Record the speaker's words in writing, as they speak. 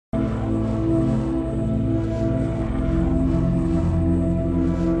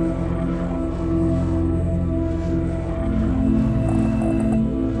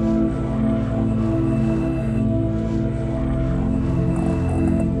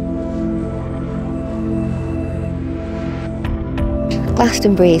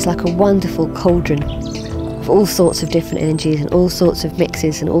Glastonbury is like a wonderful cauldron of all sorts of different energies and all sorts of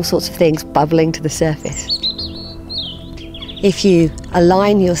mixes and all sorts of things bubbling to the surface. If you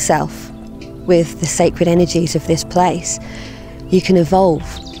align yourself with the sacred energies of this place, you can evolve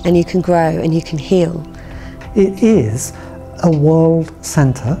and you can grow and you can heal. It is a world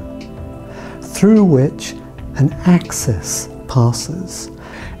centre through which an axis passes,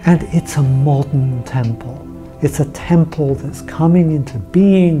 and it's a modern temple. It's a temple that's coming into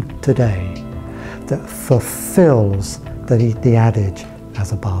being today that fulfills the adage,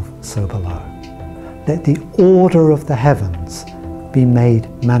 as above, so below. Let the order of the heavens be made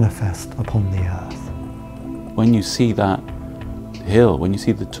manifest upon the earth. When you see that hill, when you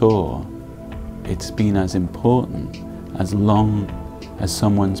see the tour, it's been as important as long as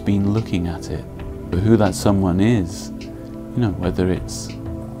someone's been looking at it. But who that someone is, you know, whether it's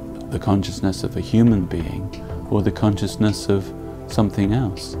the consciousness of a human being or the consciousness of something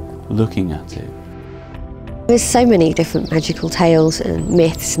else looking at it. There's so many different magical tales and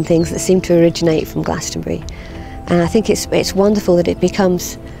myths and things that seem to originate from Glastonbury. And I think it's wonderful that it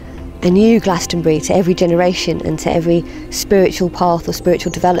becomes a new Glastonbury to every generation and to every spiritual path or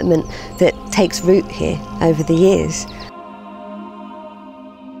spiritual development that takes root here over the years.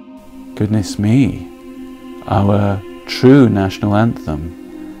 Goodness me, Our true national anthem,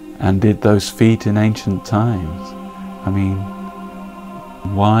 and did those feet in ancient times. I mean,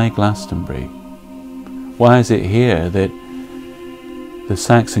 why Glastonbury? Why is it here that the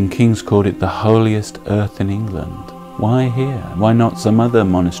Saxon kings called it the holiest earth in England? Why here? Why not some other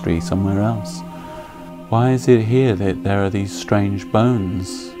monastery somewhere else? Why is it here that there are these strange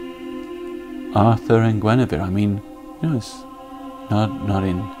bones? Arthur and Guinevere, I mean, you know, it's not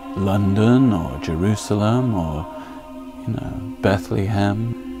in London or Jerusalem or, you know,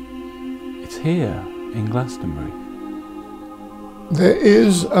 Bethlehem. It's here in Glastonbury. There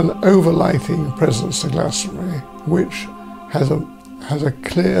is an overlighting presence to Glastonbury which has a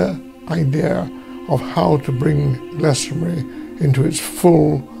clear idea of how to bring Glastonbury into its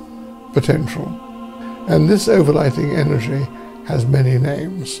full potential. And this overlighting energy has many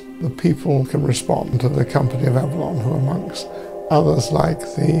names. The people can respond to the company of Avalon, who are monks. Others like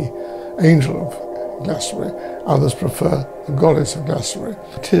the angel of Glastonbury. Others prefer the goddess of Glastonbury.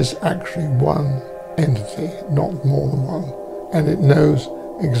 It is actually one entity, not more than one. And it knows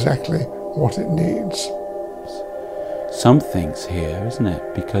exactly what it needs. Something's here, isn't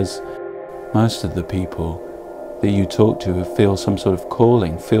it? Because most of the people that you talk to feel some sort of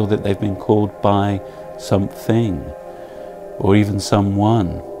calling, feel that they've been called by something, or even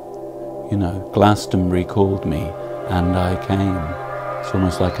someone. You know, Glastonbury called me and I came. It's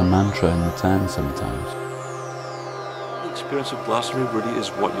almost like a mantra in the town sometimes. The experience of Glastonbury really is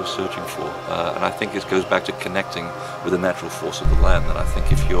what you're searching for, and I think it goes back to connecting with the natural force of the land. And I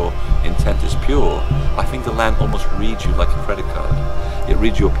think if your intent is pure, I think the land almost reads you like a credit card. It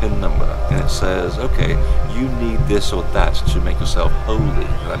reads your PIN number and it says, okay, you need this or that to make yourself holy.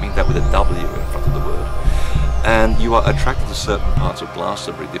 And I mean that with a W in front of the word. And you are attracted to certain parts of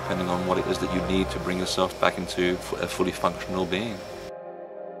Glastonbury depending on what it is that you need to bring yourself back into a fully functional being.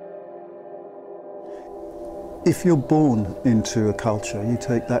 If you're born into a culture, you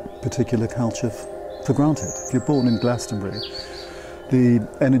take that particular culture for granted. If you're born in Glastonbury, the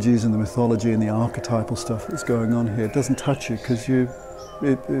energies and the mythology and the archetypal stuff that's going on here doesn't touch you because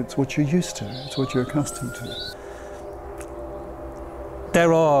it's what you're used to, it's what you're accustomed to.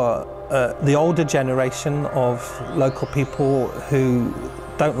 There are the older generation of local people who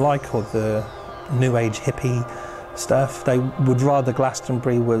don't like all the New Age hippie stuff. They would rather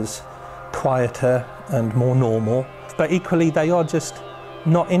Glastonbury was quieter and more normal, but equally they are just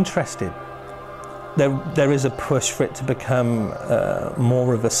not interested. There is a push for it to become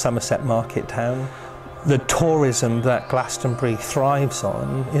more of a Somerset market town. The tourism that Glastonbury thrives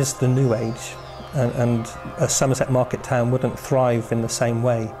on is the New Age, and a Somerset market town wouldn't thrive in the same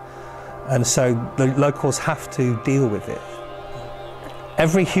way. And so the locals have to deal with it.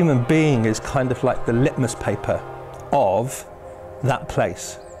 Every human being is kind of like the litmus paper of that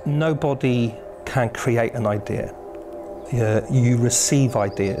place. Nobody can create an idea. You receive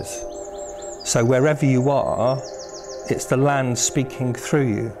ideas. So wherever you are, it's the land speaking through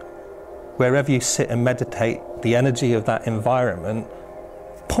you. Wherever you sit and meditate, the energy of that environment,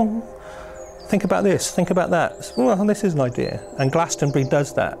 pong, think about this, think about that. Well, this is an idea. And Glastonbury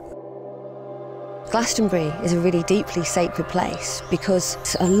does that. Glastonbury is a really deeply sacred place because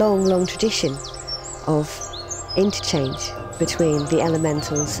it's a long, long tradition of interchange between the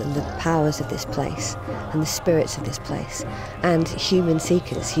elementals and the powers of this place and the spirits of this place and human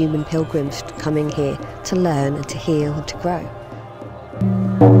seekers, human pilgrims coming here to learn and to heal and to grow.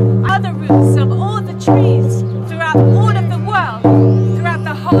 other roots of all the trees throughout all of the world, throughout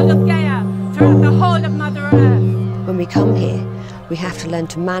the whole of Gaia, throughout the whole of Mother Earth. When we come here, we have to learn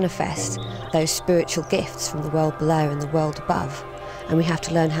to manifest those spiritual gifts from the world below and the world above. And we have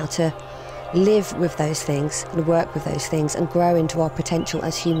to learn how to live with those things and work with those things and grow into our potential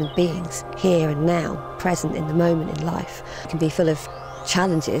as human beings, here and now, present in the moment in life. It can be full of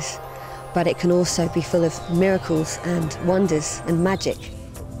challenges, but it can also be full of miracles and wonders and magic.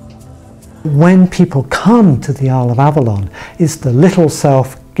 When people come to the Isle of Avalon, it's the little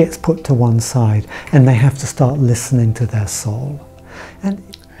self gets put to one side and they have to start listening to their soul. And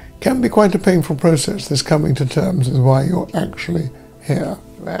it can be quite a painful process, this coming to terms with why you're actually here.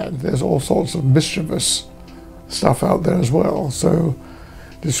 And there's all sorts of mischievous stuff out there as well, so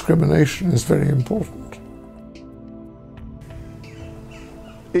discrimination is very important.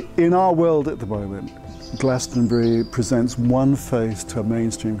 In our world at the moment, Glastonbury presents one face to a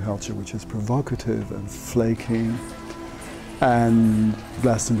mainstream culture which is provocative and flaky, and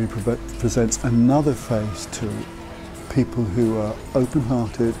Glastonbury presents another face to people who are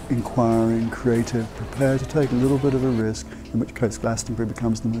open-hearted, inquiring, creative, prepared to take a little bit of a risk, in which case Glastonbury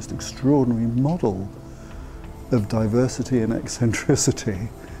becomes the most extraordinary model of diversity and eccentricity.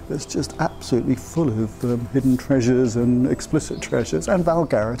 It's just absolutely full of hidden treasures and explicit treasures and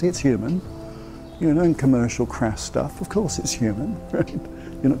vulgarity. It's human, you know, and commercial crass stuff. Of course it's human, right?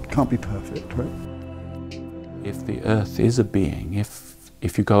 You know, it can't be perfect, right? If the earth is a being,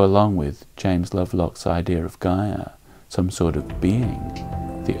 if you go along with James Lovelock's idea of Gaia, some sort of being,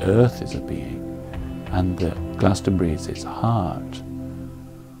 the earth is a being, and the Glastonbury is its heart,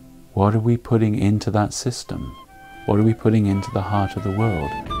 what are we putting into that system? What are we putting into the heart of the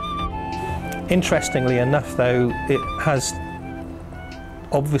world? Interestingly enough, though, it has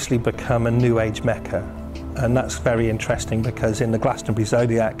obviously become a New Age mecca, and that's very interesting because in the Glastonbury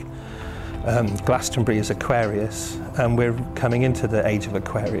zodiac, Glastonbury is Aquarius, and we're coming into the age of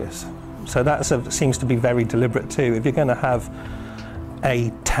Aquarius. So that seems to be very deliberate too. If you're going to have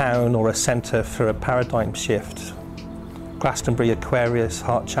a town or a centre for a paradigm shift, Glastonbury, Aquarius,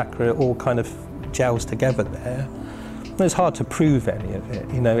 heart chakra, all kind of gels together there. It's hard to prove any of it,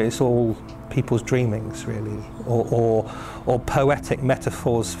 you know, it's all people's dreamings really, or poetic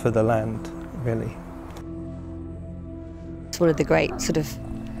metaphors for the land, really. It's one of the great sort of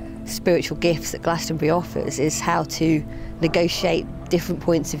spiritual gifts that Glastonbury offers is how to negotiate different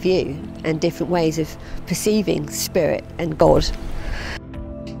points of view and different ways of perceiving spirit and God.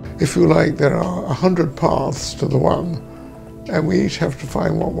 If you like, there are 100 paths to the one, and we each have to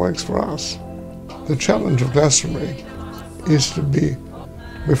find what works for us. The challenge of Glastonbury is to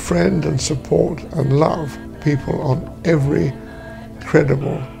befriend and support and love people on every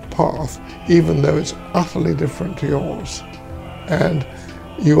credible path, even though it's utterly different to yours. And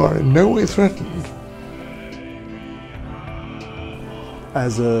you are in no way threatened.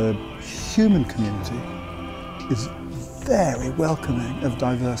 As a human community, is very welcoming of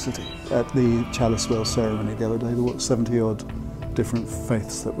diversity. At the Chalice Well ceremony the other day, there were 70-odd different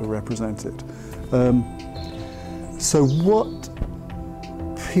faiths that were represented. So what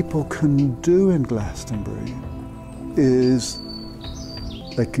people can do in Glastonbury is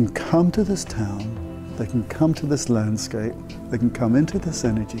they can come to this town, they can come to this landscape, they can come into this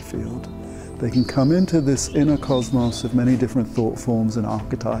energy field, they can come into this inner cosmos of many different thought forms and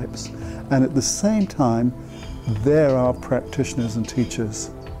archetypes, and at the same time there are practitioners and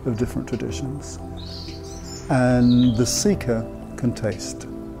teachers of different traditions, and the seeker can taste.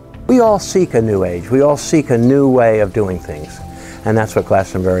 We all seek a new age, we all seek a new way of doing things, and that's what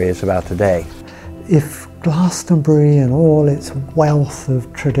Glastonbury is about today. If Glastonbury and all its wealth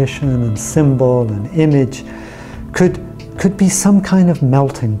of tradition and symbol and image could be some kind of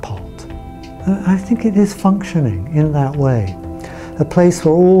melting pot, I think it is functioning in that way. A place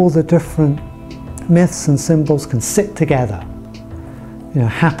where all the different myths and symbols can sit together, you know,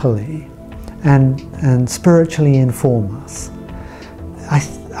 happily and spiritually inform us.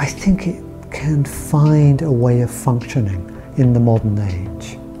 I think it can find a way of functioning in the modern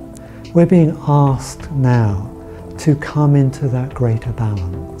age. We're being asked now to come into that greater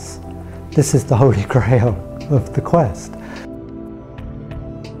balance. This is the holy grail of the quest.